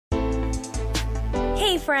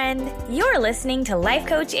friend. You're listening to Life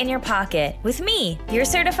Coach in Your Pocket with me, your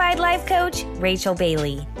certified life coach, Rachel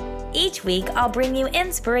Bailey. Each week, I'll bring you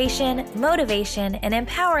inspiration, motivation, and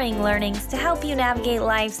empowering learnings to help you navigate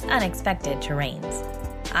life's unexpected terrains.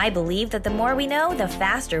 I believe that the more we know, the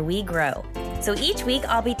faster we grow. So each week,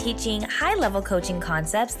 I'll be teaching high-level coaching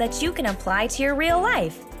concepts that you can apply to your real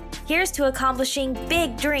life. Here's to accomplishing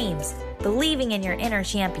big dreams, believing in your inner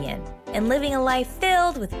champion, and living a life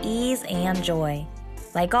filled with ease and joy.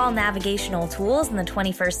 Like all navigational tools in the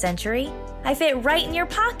 21st century, I fit right in your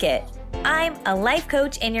pocket. I'm a life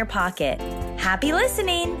coach in your pocket. Happy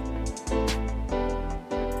listening!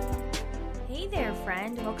 Hey there,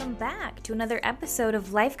 friend. Welcome back to another episode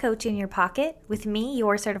of Life Coach in Your Pocket with me,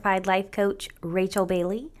 your certified life coach, Rachel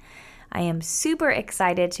Bailey. I am super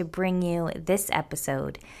excited to bring you this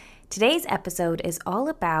episode. Today's episode is all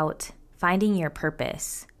about finding your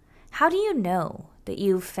purpose. How do you know that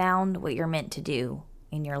you've found what you're meant to do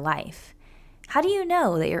in your life? How do you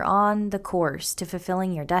know that you're on the course to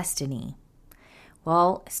fulfilling your destiny?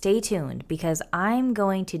 Well, stay tuned because I'm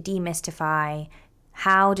going to demystify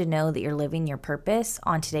how to know that you're living your purpose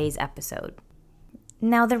on today's episode.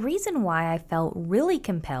 Now, the reason why I felt really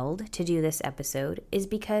compelled to do this episode is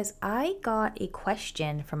because I got a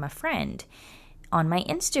question from a friend on my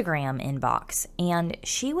Instagram inbox, and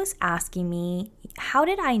she was asking me, how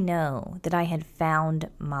did I know that I had found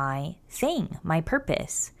my thing, my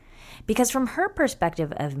purpose? Because from her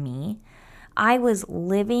perspective of me, I was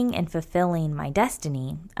living and fulfilling my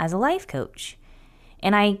destiny as a life coach.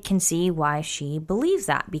 And I can see why she believes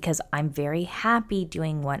that, because I'm very happy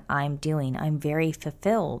doing what I'm doing. I'm very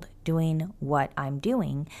fulfilled doing what I'm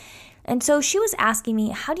doing. And so she was asking me,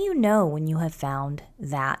 how do you know when you have found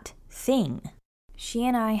that thing? She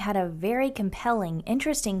and I had a very compelling,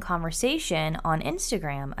 interesting conversation on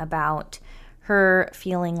Instagram about her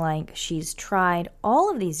feeling like she's tried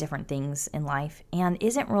all of these different things in life and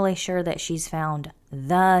isn't really sure that she's found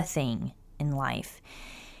the thing in life.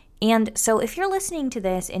 And so if you're listening to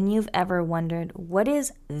this and you've ever wondered, what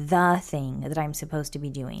is the thing that I'm supposed to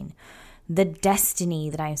be doing? The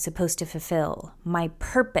destiny that I'm supposed to fulfill, my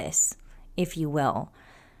purpose, if you will.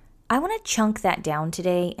 I want to chunk that down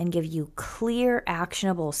today and give you clear,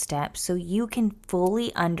 actionable steps so you can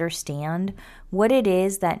fully understand what it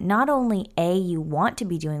is that not only A, you want to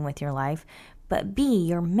be doing with your life, but B,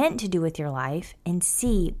 you're meant to do with your life, and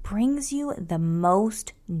C, brings you the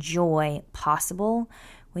most joy possible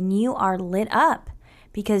when you are lit up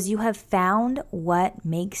because you have found what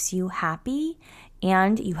makes you happy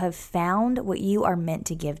and you have found what you are meant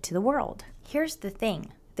to give to the world. Here's the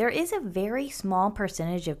thing. There is a very small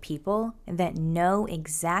percentage of people that know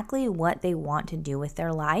exactly what they want to do with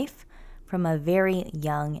their life from a very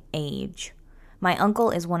young age. My uncle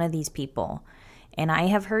is one of these people, and I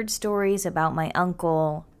have heard stories about my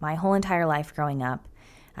uncle my whole entire life growing up.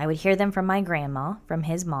 I would hear them from my grandma, from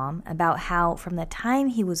his mom, about how from the time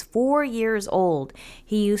he was 4 years old,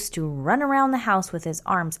 he used to run around the house with his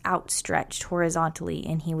arms outstretched horizontally,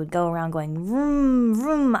 and he would go around going, vroom,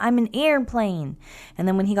 vroom, I'm an airplane. And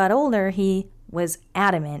then when he got older, he was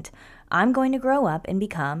adamant, I'm going to grow up and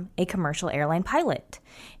become a commercial airline pilot.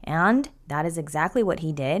 And that is exactly what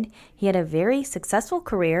he did. He had a very successful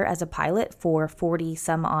career as a pilot for 40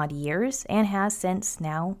 some odd years and has since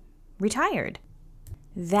now retired.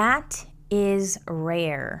 That is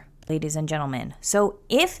rare, ladies and gentlemen. So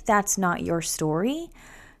if that's not your story,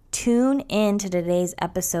 tune in to today's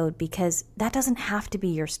episode because that doesn't have to be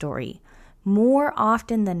your story. More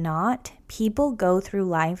often than not, people go through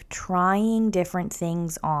life trying different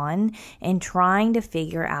things on and trying to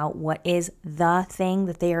figure out what is the thing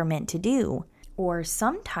that they are meant to do. Or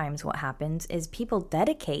sometimes what happens is people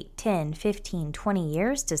dedicate 10, 15, 20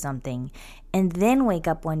 years to something and then wake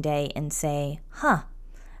up one day and say,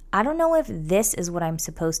 I don't know if this is what I'm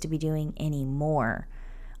supposed to be doing anymore.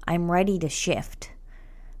 I'm ready to shift,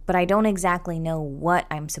 but I don't exactly know what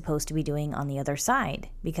I'm supposed to be doing on the other side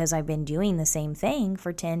because I've been doing the same thing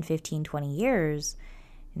for 10, 15, 20 years.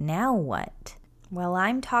 Now what? Well,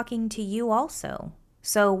 I'm talking to you also.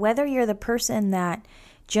 So whether you're the person that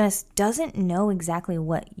just doesn't know exactly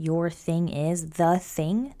what your thing is, the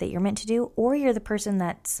thing that you're meant to do, or you're the person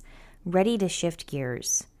that's ready to shift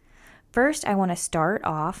gears. First, I want to start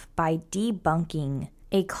off by debunking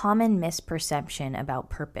a common misperception about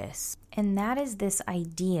purpose, and that is this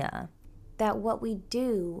idea that what we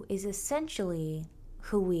do is essentially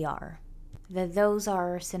who we are, that those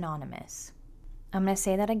are synonymous. I'm going to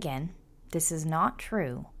say that again. This is not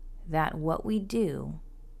true, that what we do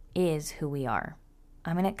is who we are.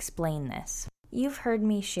 I'm going to explain this. You've heard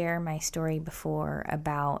me share my story before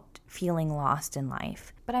about feeling lost in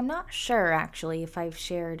life, but I'm not sure actually if I've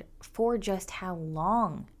shared for just how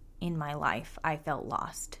long in my life I felt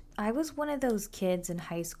lost. I was one of those kids in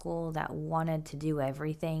high school that wanted to do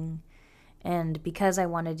everything. And because I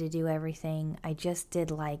wanted to do everything, I just did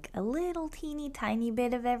like a little teeny tiny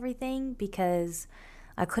bit of everything because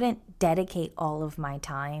I couldn't dedicate all of my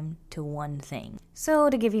time to one thing. So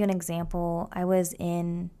to give you an example, I was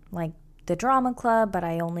in like the drama club, but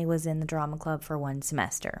I only was in the drama club for one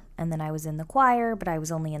semester. And then I was in the choir, but I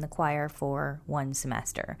was only in the choir for one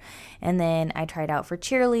semester. And then I tried out for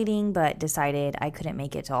cheerleading, but decided I couldn't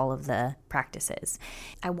make it to all of the practices.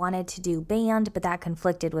 I wanted to do band, but that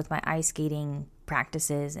conflicted with my ice skating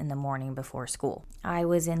practices in the morning before school. I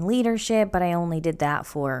was in leadership, but I only did that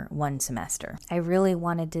for one semester. I really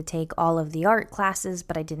wanted to take all of the art classes,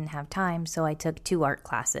 but I didn't have time, so I took 2 art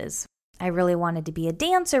classes. I really wanted to be a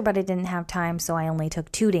dancer, but I didn't have time, so I only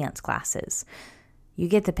took 2 dance classes. You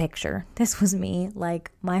get the picture. This was me,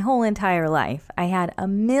 like, my whole entire life. I had a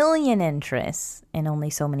million interests and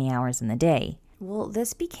only so many hours in the day. Well,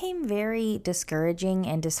 this became very discouraging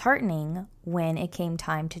and disheartening when it came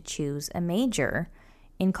time to choose a major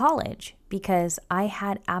in college because I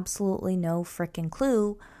had absolutely no frickin'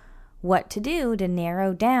 clue what to do to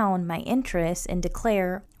narrow down my interests and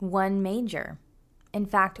declare one major. In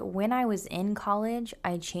fact, when I was in college,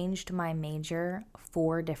 I changed my major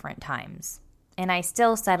 4 different times. And I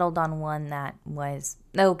still settled on one that was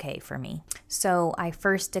okay for me. So I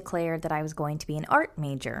first declared that I was going to be an art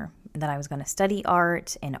major, that I was going to study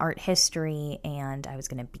art and art history, and I was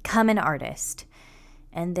going to become an artist.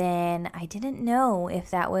 And then I didn't know if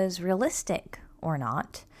that was realistic or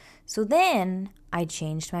not. So then I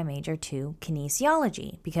changed my major to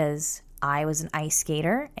kinesiology because I was an ice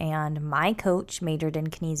skater and my coach majored in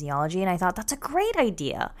kinesiology, and I thought that's a great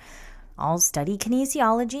idea. I'll study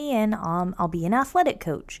kinesiology and I'll be an athletic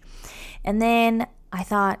coach. And then I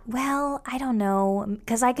thought, well, I don't know,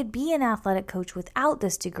 because I could be an athletic coach without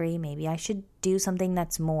this degree. Maybe I should do something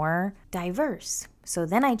that's more diverse. So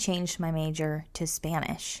then I changed my major to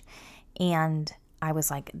Spanish, and I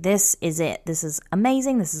was like, this is it. This is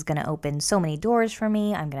amazing. This is going to open so many doors for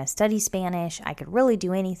me. I'm going to study Spanish. I could really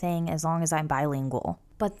do anything as long as I'm bilingual.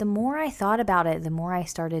 But the more I thought about it, the more I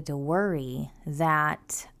started to worry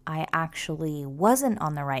that I actually wasn't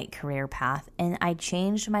on the right career path, and I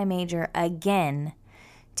changed my major again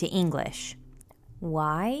to English.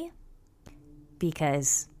 Why?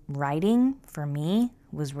 Because writing for me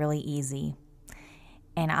was really easy.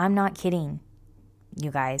 And I'm not kidding. You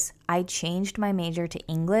guys, I changed my major to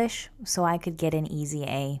English so I could get an easy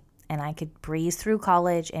A and I could breeze through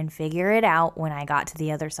college and figure it out when I got to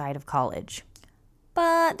the other side of college.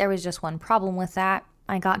 But there was just one problem with that.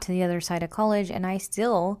 I got to the other side of college and I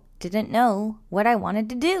still didn't know what I wanted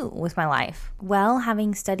to do with my life. Well,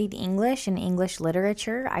 having studied English and English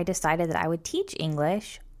literature, I decided that I would teach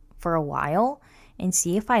English for a while and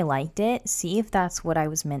see if I liked it, see if that's what I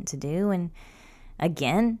was meant to do. And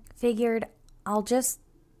again, figured I'll just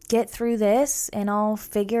get through this and I'll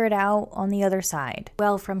figure it out on the other side.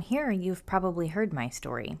 Well, from here, you've probably heard my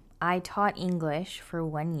story. I taught English for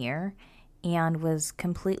 1 year and was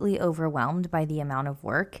completely overwhelmed by the amount of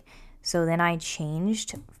work. So then I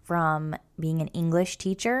changed from being an English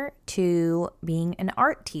teacher to being an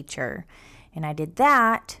art teacher. And I did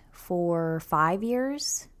that for 5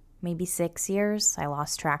 years, maybe 6 years. I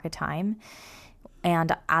lost track of time.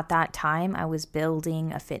 And at that time, I was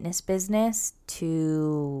building a fitness business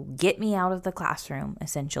to get me out of the classroom,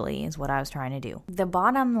 essentially, is what I was trying to do. The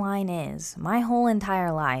bottom line is, my whole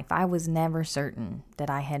entire life, I was never certain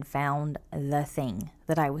that I had found the thing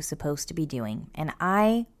that I was supposed to be doing. And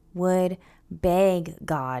I would beg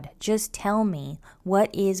God, just tell me,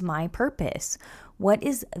 what is my purpose? What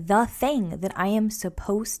is the thing that I am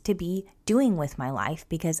supposed to be doing with my life?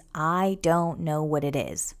 Because I don't know what it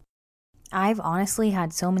is. I've honestly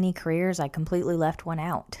had so many careers, I completely left one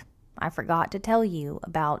out. I forgot to tell you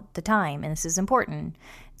about the time, and this is important.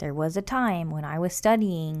 There was a time when I was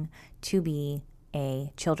studying to be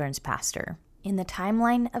a children's pastor. In the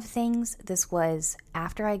timeline of things, this was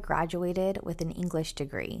after I graduated with an English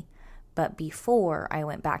degree, but before I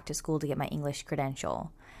went back to school to get my English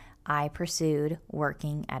credential. I pursued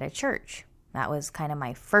working at a church. That was kind of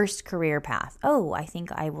my first career path. Oh, I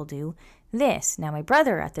think I will do this. Now, my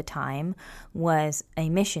brother at the time was a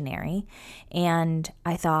missionary, and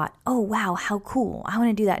I thought, oh, wow, how cool. I want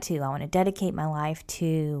to do that too. I want to dedicate my life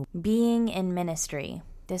to being in ministry.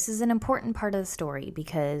 This is an important part of the story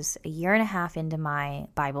because a year and a half into my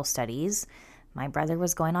Bible studies, my brother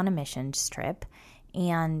was going on a missions trip,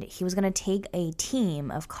 and he was going to take a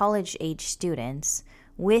team of college-age students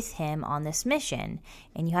with him on this mission,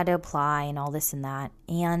 and you had to apply and all this and that.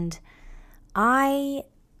 And I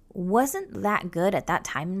wasn't that good at that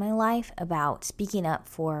time in my life about speaking up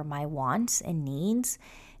for my wants and needs,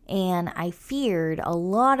 and I feared a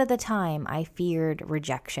lot of the time, I feared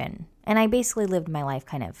rejection. And I basically lived my life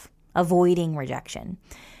kind of avoiding rejection.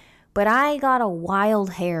 But I got a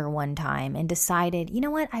wild hair one time and decided, you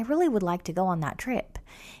know what, I really would like to go on that trip.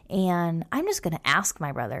 And I'm just going to ask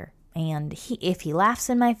my brother. And if he laughs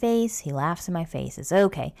in my face, he laughs in my face. It's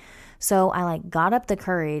okay. So I got up the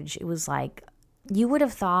courage. It was like, you would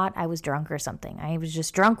have thought I was drunk or something. I was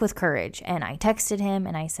just drunk with courage. And I texted him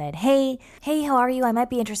and I said, hey, how are you? I might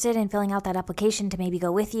be interested in filling out that application to maybe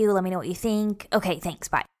go with you. Let me know what you think. Okay, thanks,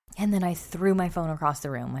 bye. And then I threw my phone across the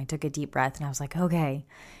room. I took a deep breath and I was like, okay,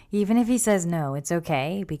 even if he says no, it's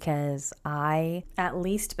okay, because I at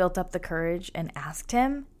least built up the courage and asked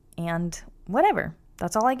him, and whatever.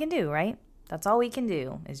 That's all I can do, right? That's all we can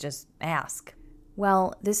do is just ask.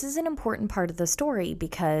 Well, this is an important part of the story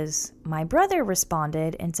because my brother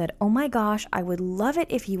responded and said, oh my gosh, I would love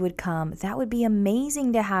it if you would come. That would be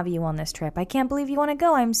amazing to have you on this trip. I can't believe you want to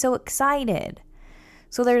go. I'm so excited.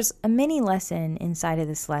 So there's a mini lesson inside of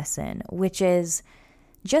this lesson, which is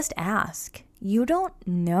just ask. You don't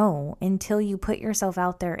know until you put yourself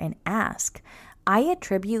out there and ask. I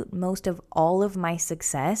attribute most of all of my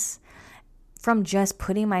success from just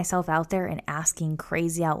putting myself out there and asking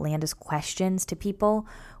crazy outlandish questions to people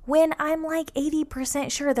when I'm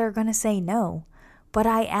 80% sure they're going to say no. But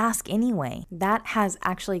I ask anyway. That has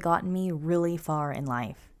actually gotten me really far in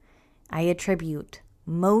life. I attribute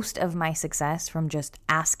most of my success from just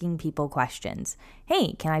asking people questions.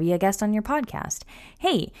 Hey, can I be a guest on your podcast?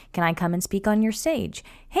 Hey, can I come and speak on your stage?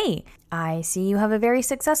 Hey, I see you have a very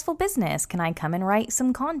successful business. Can I come and write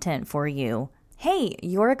some content for you? Hey,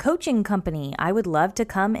 you're a coaching company. I would love to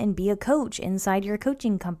come and be a coach inside your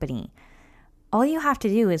coaching company. All you have to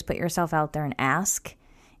do is put yourself out there and ask.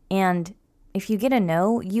 And if you get a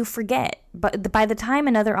no, you forget. But by the time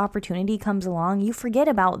another opportunity comes along, you forget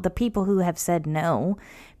about the people who have said no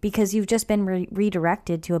because you've just been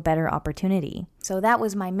redirected to a better opportunity. So that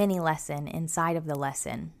was my mini lesson inside of the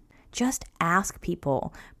lesson. Just ask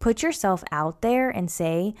people. Put yourself out there and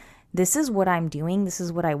say, this is what I'm doing. This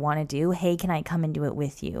is what I want to do. Hey, can I come and do it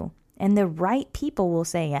with you? And the right people will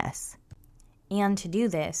say yes. And to do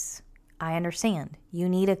this, I understand. You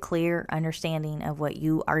need a clear understanding of what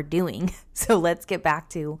you are doing. So let's get back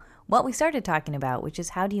to what we started talking about, which is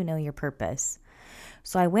how do you know your purpose?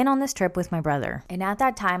 So I went on this trip with my brother. And at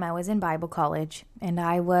that time, I was in Bible college and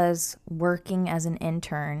I was working as an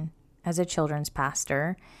intern as a children's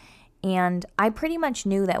pastor. And I pretty much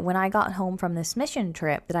knew that when I got home from this mission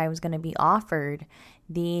trip that I was going to be offered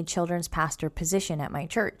the children's pastor position at my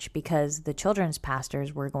church because the children's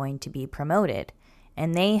pastors were going to be promoted.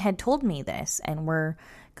 And they had told me this and were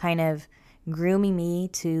kind of grooming me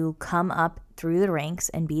to come up through the ranks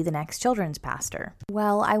and be the next children's pastor.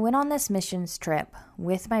 Well, I went on this missions trip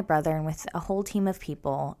with my brother and with a whole team of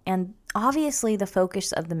people. And obviously the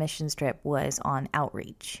focus of the missions trip was on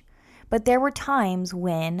outreach. But there were times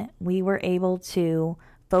when we were able to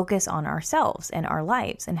focus on ourselves and our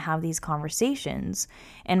lives and have these conversations.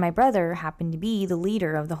 And my brother happened to be the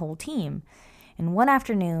leader of the whole team. And one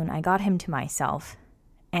afternoon, I got him to myself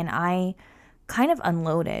and I kind of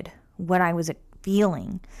unloaded what I was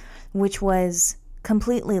feeling, which was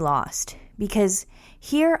completely lost. Because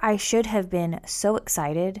here I should have been so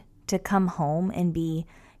excited to come home and be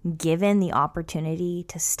given the opportunity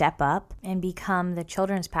to step up and become the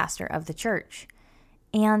children's pastor of the church.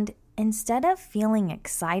 And instead of feeling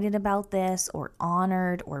excited about this or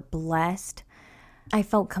honored or blessed, I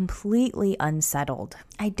felt completely unsettled.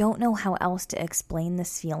 I don't know how else to explain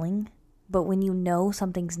this feeling, but when you know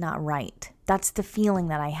something's not right, that's the feeling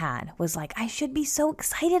that I had, was like, I should be so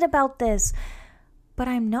excited about this, but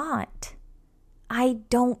I'm not. I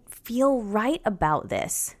don't feel right about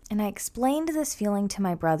this. And I explained this feeling to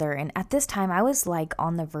my brother. And at this time, I was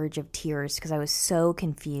on the verge of tears because I was so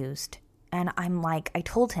confused. And I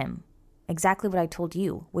told him exactly what I told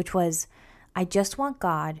you, which was, I just want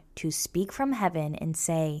God to speak from heaven and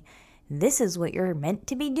say, this is what you're meant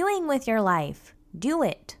to be doing with your life. Do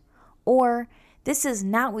it. Or this is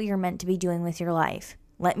not what you're meant to be doing with your life.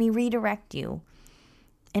 Let me redirect you.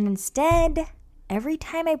 And instead, every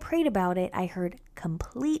time I prayed about it, I heard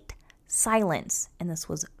complete silence, and this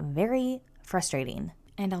was very frustrating.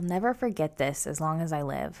 And I'll never forget this as long as I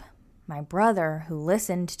live. My brother, who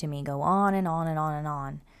listened to me go on and on and on and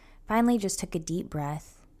on, finally just took a deep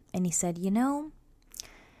breath, and he said,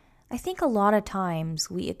 I think a lot of times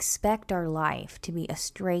we expect our life to be a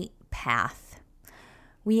straight path.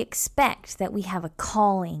 We expect that we have a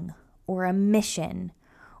calling or a mission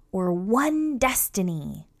or one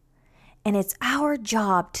destiny, and it's our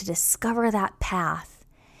job to discover that path.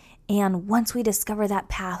 And once we discover that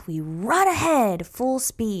path, we run ahead full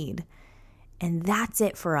speed, and that's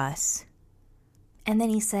it for us. And then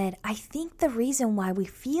he said, I think the reason why we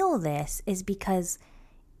feel this is because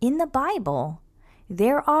in the Bible,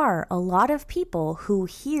 there are a lot of people who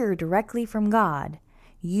hear directly from God,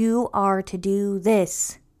 you are to do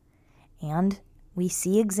this. And we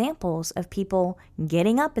see examples of people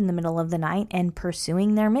getting up in the middle of the night and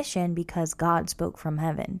pursuing their mission because God spoke from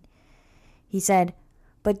heaven. He said,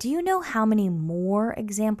 but do you know how many more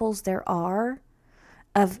examples there are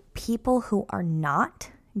of people who are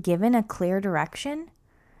not given a clear direction?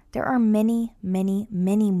 There are many, many,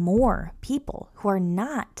 many more people who are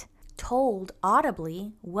not told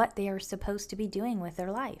audibly what they are supposed to be doing with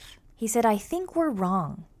their life. He said, I think we're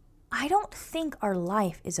wrong. I don't think our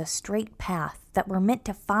life is a straight path that we're meant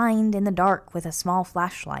to find in the dark with a small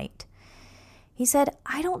flashlight. He said,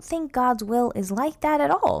 I don't think God's will is like that at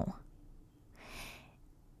all.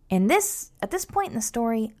 And at this point in the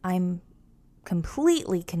story, I'm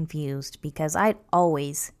completely confused because I'd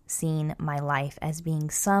always seen my life as being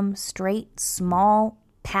some straight, small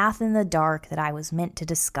path in the dark that I was meant to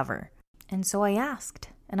discover. And so I asked,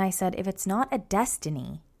 and I said, if it's not a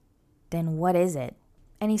destiny, then what is it?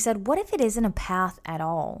 And he said, what if it isn't a path at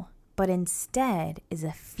all, but instead is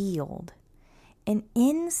a field? And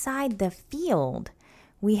inside the field,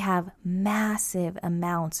 we have massive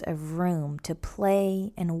amounts of room to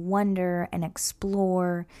play and wonder and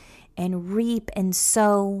explore and reap and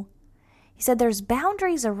sow. He said there's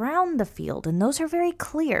boundaries around the field, and those are very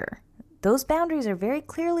clear. Those boundaries are very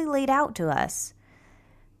clearly laid out to us.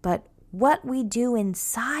 But what we do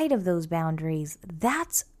inside of those boundaries,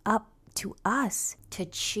 that's up to us to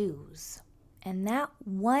choose. And that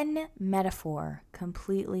one metaphor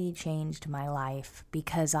completely changed my life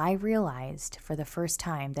because I realized for the first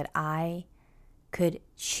time that I could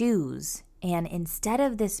choose. And instead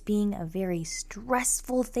of this being a very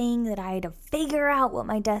stressful thing that I had to figure out what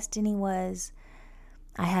my destiny was,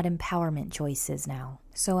 I had empowerment choices now.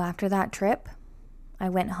 So after that trip, I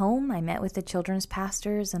went home, I met with the children's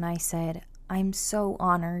pastors, and I said, I'm so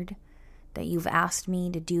honored that you've asked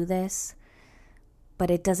me to do this,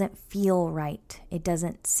 but it doesn't feel right. It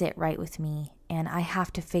doesn't sit right with me, and I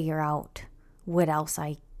have to figure out what else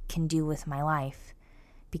I can do with my life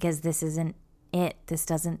because this isn't it. This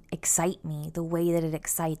doesn't excite me the way that it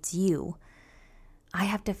excites you. I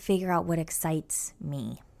have to figure out what excites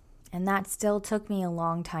me. And that still took me a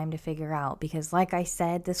long time to figure out because, like I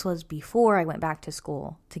said, this was before I went back to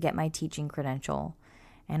school to get my teaching credential.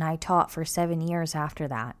 And I taught for 7 years after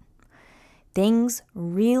that. Things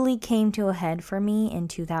really came to a head for me in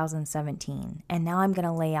 2017. And now I'm going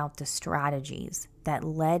to lay out the strategies that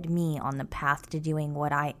led me on the path to doing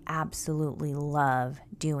what I absolutely love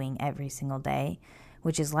doing every single day,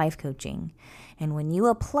 which is life coaching. And when you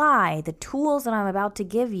apply the tools that I'm about to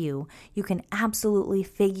give you, you can absolutely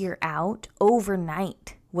figure out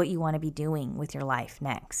overnight what you want to be doing with your life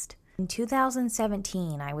next. In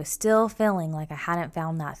 2017, I was still feeling like I hadn't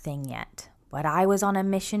found that thing yet, but I was on a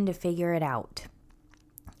mission to figure it out.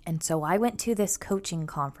 And so I went to this coaching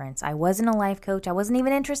conference. I wasn't a life coach. I wasn't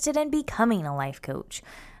even interested in becoming a life coach.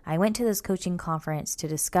 I went to this coaching conference to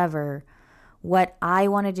discover what I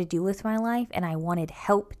wanted to do with my life, and I wanted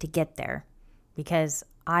help to get there because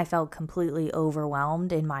I felt completely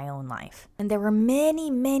overwhelmed in my own life. And there were many,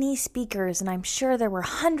 many speakers, and I'm sure there were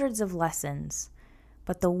hundreds of lessons.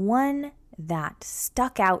 But the one that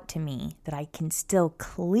stuck out to me that I can still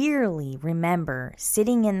clearly remember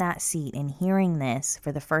sitting in that seat and hearing this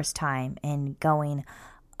for the first time and going,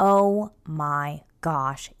 oh my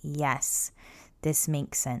gosh, yes, this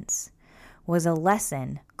makes sense, was a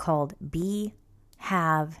lesson called Be,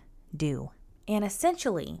 Have, Do. And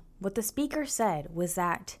essentially, what the speaker said was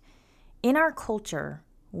that in our culture,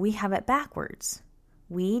 we have it backwards.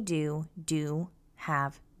 We do,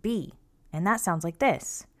 have, be. And that sounds like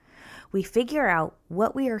this. We figure out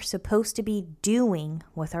what we are supposed to be doing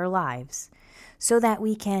with our lives so that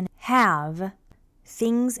we can have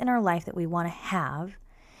things in our life that we want to have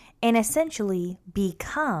and essentially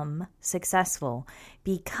become successful,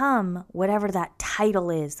 become whatever that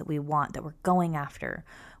title is that we want, that we're going after.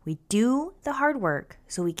 We do the hard work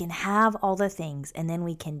so we can have all the things, and then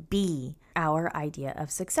we can be our idea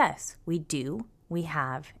of success. We do, we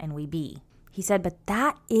have, and we be. He said, but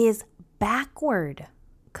that is backward,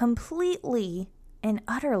 completely and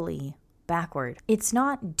utterly backward. It's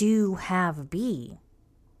not do, have, be.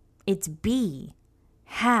 It's be,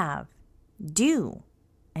 have, do.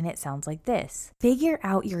 And it sounds like this. Figure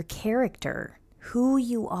out your character, who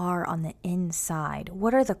you are on the inside.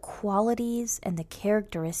 What are the qualities and the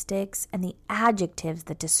characteristics and the adjectives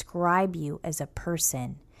that describe you as a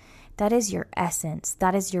person? That is your essence.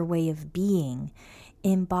 That is your way of being.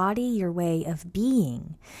 Embody your way of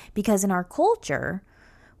being. Because in our culture,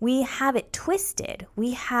 we have it twisted.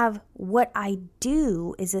 We have what I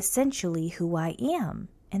do is essentially who I am.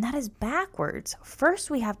 And that is backwards. First,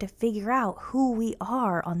 we have to figure out who we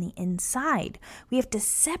are on the inside. We have to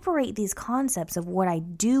separate these concepts of what I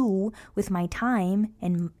do with my time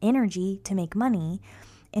and energy to make money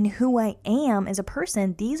and who I am as a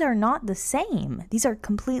person. These are not the same. These are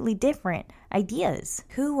completely different ideas.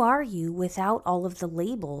 Who are you without all of the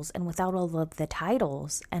labels and without all of the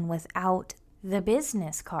titles and without the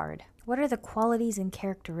business card? What are the qualities and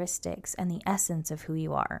characteristics and the essence of who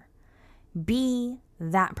you are? Be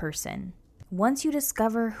that person. Once you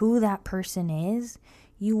discover who that person is,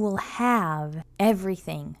 you will have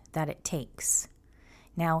everything that it takes.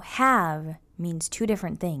 Now, have means two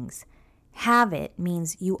different things. Have it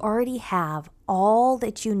means you already have all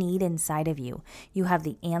that you need inside of you. You have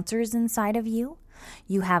the answers inside of you.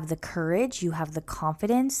 You have the courage. You have the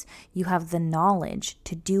confidence. You have the knowledge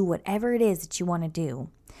to do whatever it is that you want to do.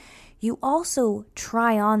 You also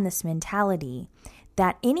try on this mentality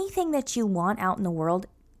that anything that you want out in the world,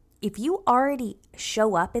 if you already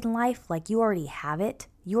show up in life like you already have it,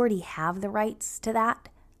 you already have the rights to that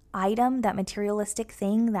item, that materialistic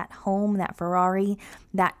thing, that home, that Ferrari,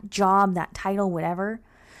 that job, that title, whatever,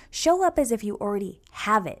 show up as if you already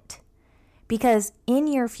have it. Because in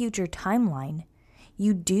your future timeline,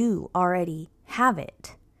 you do already have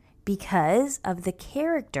it because of the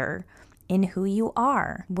character in who you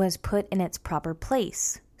are was put in its proper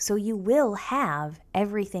place. So you will have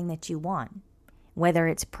everything that you want, whether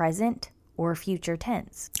it's present or future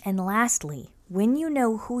tense. And lastly, when you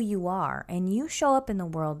know who you are and you show up in the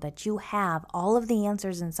world that you have all of the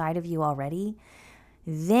answers inside of you already,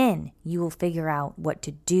 then you will figure out what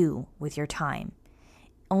to do with your time.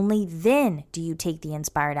 Only then do you take the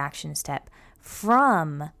inspired action step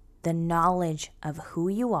from the knowledge of who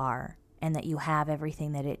you are and that you have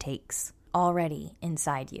everything that it takes already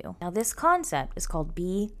inside you. Now, this concept is called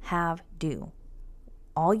be, have, do.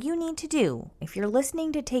 All you need to do, if you're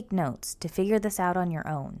listening to take notes to figure this out on your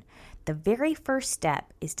own, the very first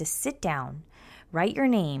step is to sit down, write your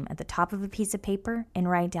name at the top of a piece of paper, and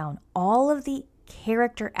write down all of the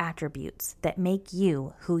character attributes that make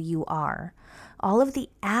you who you are, all of the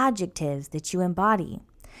adjectives that you embody.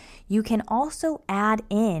 You can also add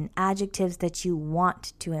in adjectives that you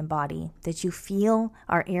want to embody, that you feel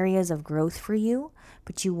are areas of growth for you,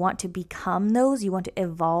 but you want to become those, you want to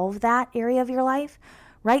evolve that area of your life.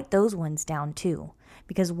 Write those ones down too,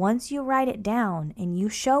 because once you write it down and you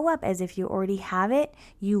show up as if you already have it,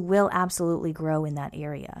 you will absolutely grow in that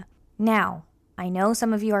area. Now, I know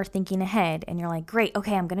some of you are thinking ahead and you're like, great,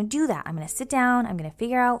 okay, I'm going to do that. I'm going to sit down, I'm going to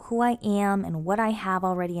figure out who I am and what I have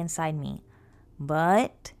already inside me.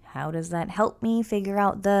 But how does that help me figure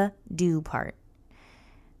out the do part?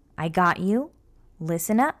 I got you.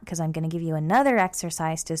 Listen up, because I'm going to give you another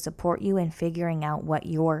exercise to support you in figuring out what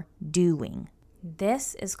you're doing.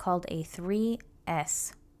 This is called a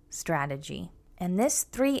 3S strategy. And this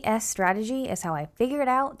 3S strategy is how I figured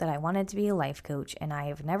out that I wanted to be a life coach, and I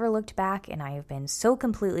have never looked back, and I have been so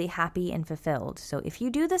completely happy and fulfilled. So if you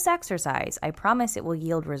do this exercise, I promise it will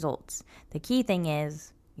yield results. The key thing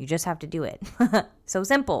is you just have to do it. So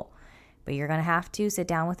simple. But you're going to have to sit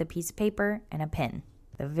down with a piece of paper and a pen.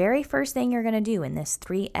 The very first thing you're going to do in this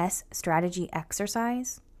 3S strategy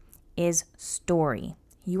exercise is story.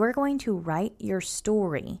 You are going to write your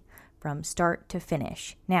story from start to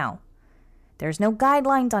finish. Now, there's no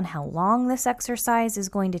guidelines on how long this exercise is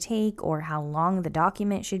going to take or how long the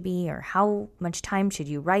document should be or how much time should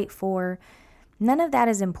you write for. None of that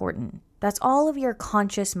is important. That's all of your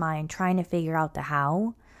conscious mind trying to figure out the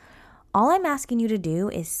how. All I'm asking you to do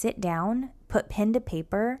is sit down, put pen to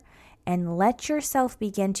paper, and let yourself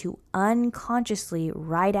begin to unconsciously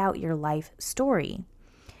write out your life story.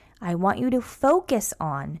 I want you to focus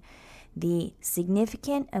on the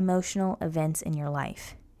significant emotional events in your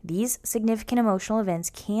life. These significant emotional events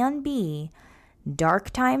can be dark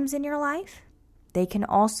times in your life. They can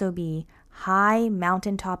also be high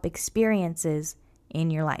mountaintop experiences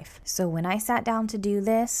in your life. So when I sat down to do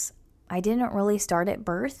this, I didn't really start at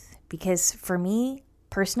birth because for me,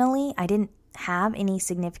 personally, I didn't have any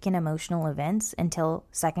significant emotional events until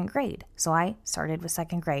second grade. So I started with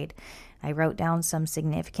second grade. I wrote down some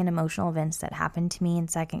significant emotional events that happened to me in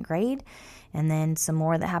second grade, and then some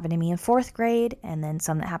more that happened to me in fourth grade, and then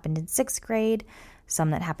some that happened in sixth grade,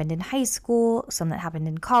 some that happened in high school, some that happened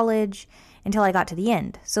in college, until I got to the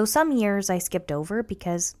end. So some years I skipped over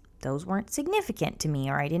because those weren't significant to me,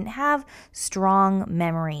 or I didn't have strong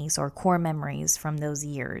memories or core memories from those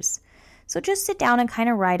years. So just sit down and kind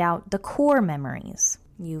of write out the core memories.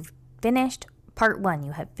 You've finished part 1.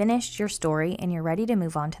 You have finished your story and you're ready to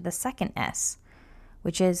move on to the second S,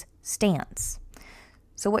 which is stance.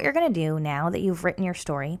 So what you're going to do now that you've written your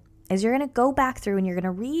story is you're going to go back through and you're going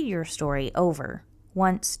to read your story over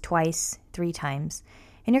once, twice, 3 times,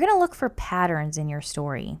 and you're going to look for patterns in your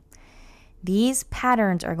story. These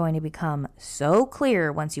patterns are going to become so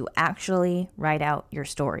clear once you actually write out your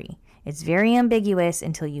story. It's very ambiguous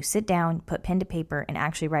until you sit down, put pen to paper, and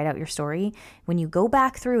actually write out your story. When you go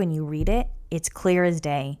back through and you read it, it's clear as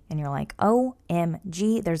day. And you're like,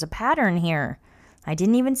 OMG, there's a pattern here. I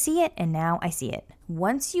didn't even see it, and now I see it.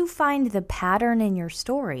 Once you find the pattern in your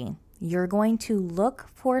story, you're going to look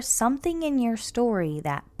for something in your story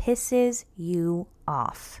that pisses you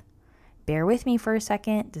off. Bear with me for a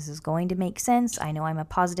second. This is going to make sense. I know I'm a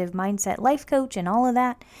positive mindset life coach and all of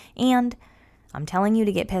that, and I'm telling you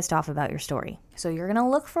to get pissed off about your story. So you're going to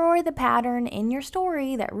look for the pattern in your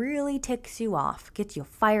story that really ticks you off, gets you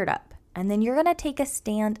fired up. And then you're going to take a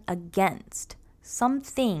stand against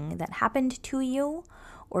something that happened to you,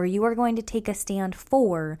 or you are going to take a stand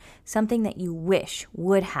for something that you wish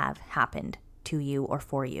would have happened to you or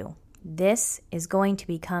for you. This is going to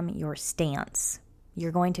become your stance.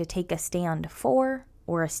 You're going to take a stand for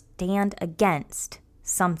or a stand against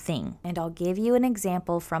something. And I'll give you an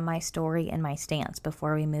example from my story and my stance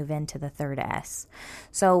before we move into the third S.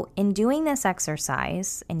 So in doing this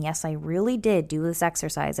exercise, and yes, I really did do this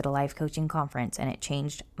exercise at a life coaching conference, and it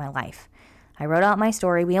changed my life. I wrote out my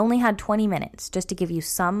story. We only had 20 minutes. Just to give you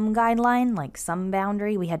some guideline, like some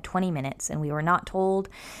boundary, we had 20 minutes, and we were not told,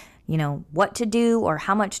 what to do or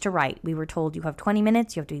how much to write. We were told you have 20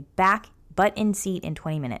 minutes, you have to be back, butt in seat in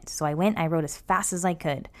 20 minutes. So I wrote as fast as I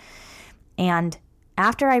could. And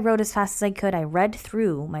after I wrote as fast as I could, I read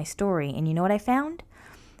through my story, and you know what I found?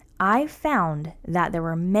 I found that there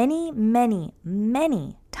were many, many,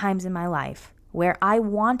 many times in my life where I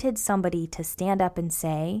wanted somebody to stand up and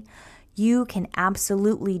say, you can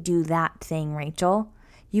absolutely do that thing, Rachel.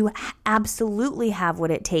 You absolutely have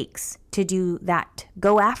what it takes to do that.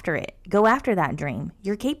 Go after it. Go after that dream.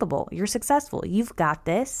 You're capable. You're successful. You've got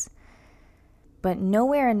this. But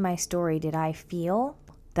nowhere in my story did I feel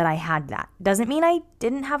that I had that. Doesn't mean I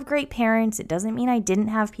didn't have great parents. It doesn't mean I didn't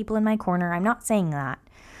have people in my corner. I'm not saying that.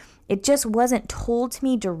 It just wasn't told to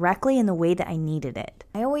me directly in the way that I needed it.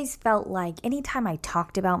 I always felt like anytime I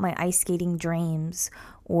talked about my ice skating dreams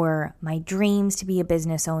or my dreams to be a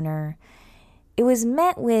business owner, it was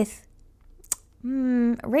met with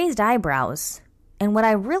raised eyebrows. And what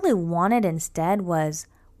I really wanted instead was,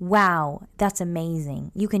 wow, that's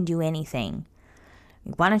amazing. You can do anything.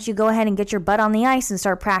 Why don't you go ahead and get your butt on the ice and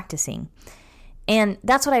start practicing? And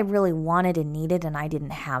that's what I really wanted and needed, and I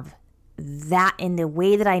didn't have that in the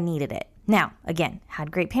way that I needed it. Now, again,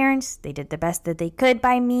 had great parents. They did the best that they could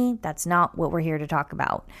by me. That's not what we're here to talk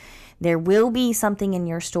about. There will be something in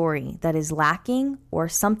your story that is lacking, or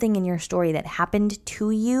something in your story that happened to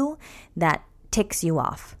you that ticks you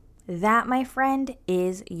off. That, my friend,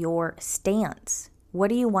 is your stance. What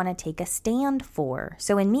do you want to take a stand for?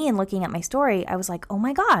 So in me and looking at my story, I was like, oh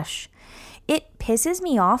my gosh, it pisses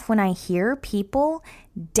me off when I hear people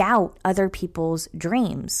doubt other people's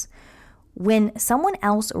dreams. When someone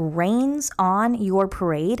else rains on your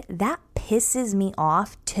parade, that pisses me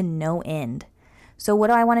off to no end. So what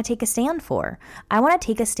do I want to take a stand for? I want to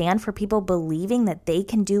take a stand for people believing that they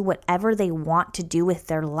can do whatever they want to do with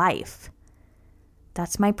their life.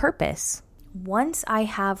 That's my purpose. Once I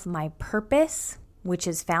have my purpose, which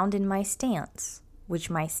is found in my stance, which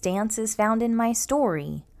my stance is found in my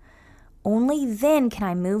story, only then can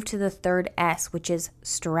I move to the third S, which is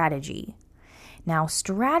strategy. Now,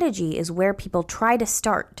 strategy is where people try to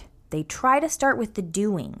start. They try to start with the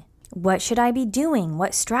doing. What should I be doing?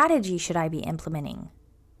 What strategy should I be implementing?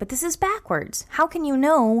 But this is backwards. How can you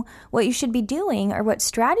know what you should be doing or what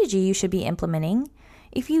strategy you should be implementing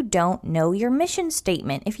if you don't know your mission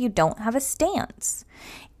statement, if you don't have a stance?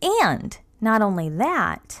 And not only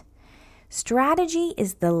that, strategy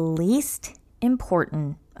is the least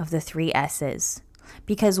important of the 3 S's.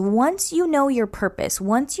 Because once you know your purpose,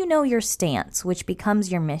 once you know your stance, which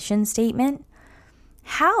becomes your mission statement,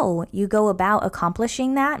 how you go about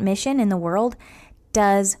accomplishing that mission in the world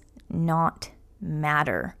does not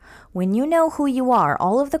matter. When you know who you are,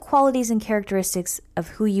 all of the qualities and characteristics of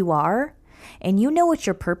who you are, and you know what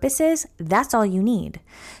your purpose is, that's all you need.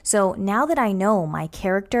 So now that I know my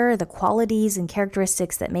character, the qualities and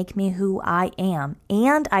characteristics that make me who I am,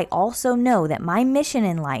 and I also know that my mission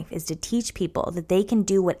in life is to teach people that they can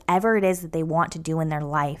do whatever it is that they want to do in their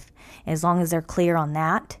life, as long as they're clear on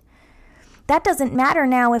that. That doesn't matter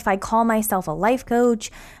now if I call myself a life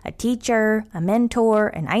coach, a teacher, a mentor,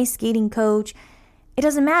 an ice skating coach. It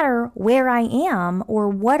doesn't matter where I am or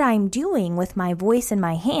what I'm doing with my voice and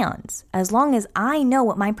my hands, as long as I know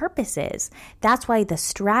what my purpose is. That's why the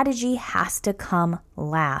strategy has to come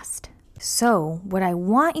last. So what I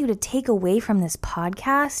want you to take away from this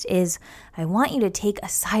podcast is I want you to take a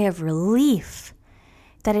sigh of relief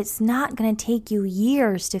that it's not going to take you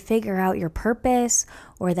years to figure out your purpose,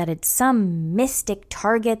 or that it's some mystic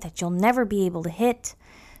target that you'll never be able to hit.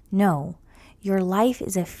 No. Your life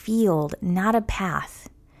is a field, not a path.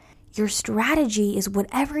 Your strategy is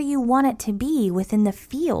whatever you want it to be within the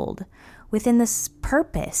field, within this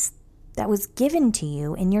purpose that was given to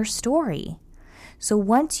you in your story. So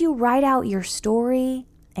once you write out your story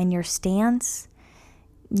and your stance,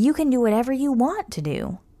 you can do whatever you want to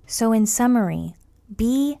do. So in summary,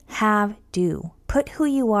 be, have, do. Put who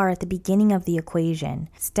you are at the beginning of the equation.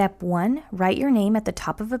 Step 1, write your name at the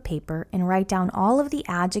top of a paper and write down all of the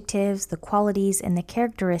adjectives, the qualities, and the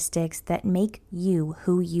characteristics that make you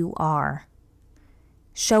who you are.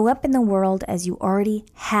 Show up in the world as you already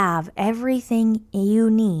have everything you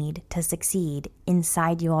need to succeed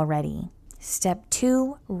inside you already. Step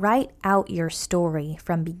 2, write out your story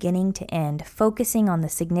from beginning to end, focusing on the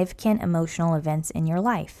significant emotional events in your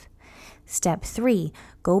life. Step 3,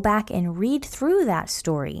 go back and read through that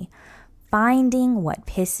story, finding what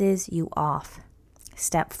pisses you off.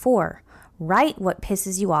 Step 4, write what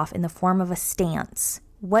pisses you off in the form of a stance.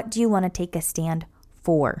 What do you want to take a stand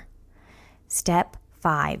for? Step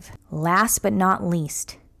 5, last but not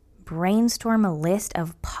least, brainstorm a list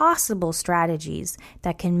of possible strategies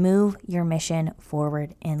that can move your mission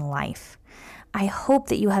forward in life. I hope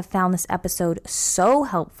that you have found this episode so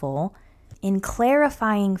helpful in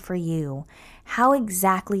clarifying for you how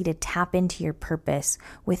exactly to tap into your purpose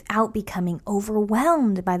without becoming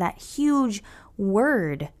overwhelmed by that huge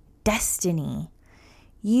word, destiny.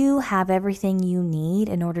 You have everything you need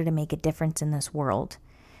in order to make a difference in this world.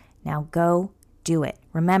 Now go do it.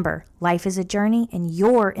 Remember, life is a journey and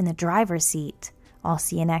you're in the driver's seat. I'll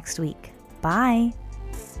see you next week. Bye.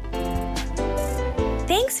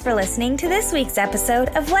 Thanks for listening to this week's episode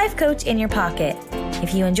of Life Coach in Your Pocket.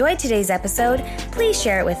 If you enjoyed today's episode, please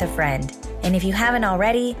share it with a friend. And if you haven't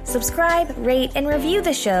already, subscribe, rate, and review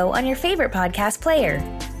the show on your favorite podcast player.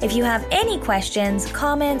 If you have any questions,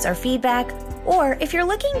 comments, or feedback, or if you're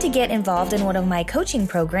looking to get involved in one of my coaching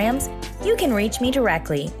programs, you can reach me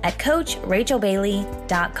directly at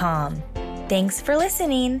CoachRachelBailey.com. Thanks for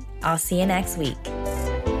listening. I'll see you next week.